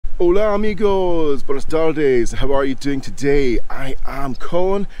Hola amigos, buenas tardes, how are you doing today? I am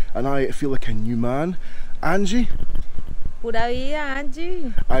Colin and I feel like a new man. Angie? Pura vida,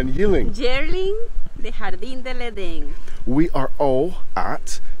 Angie. And Yiling? Gerling, the Jardine Eden. We are all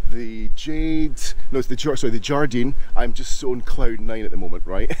at the the Jardine. I'm just so on cloud 9 at the moment,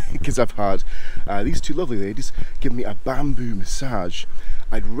 right? Because I've had these two lovely ladies give me a bamboo massage.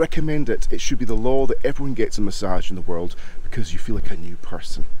 I'd recommend it. It should be the law that everyone gets a massage in the world because you feel like a new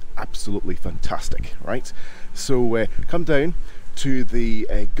person. Absolutely fantastic, right? So come down to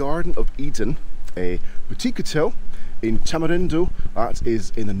the Garden of Eden boutique hotel in Tamarindo. That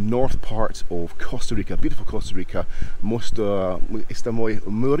is in the north part of Costa Rica, beautiful Costa Rica. Está muy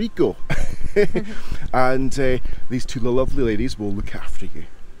rico. And these two lovely ladies will look after you,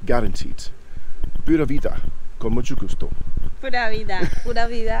 guaranteed. Pura vida, con mucho gusto. Pura vida, pura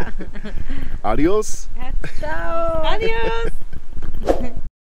vida. Adios. Chao. Adiós.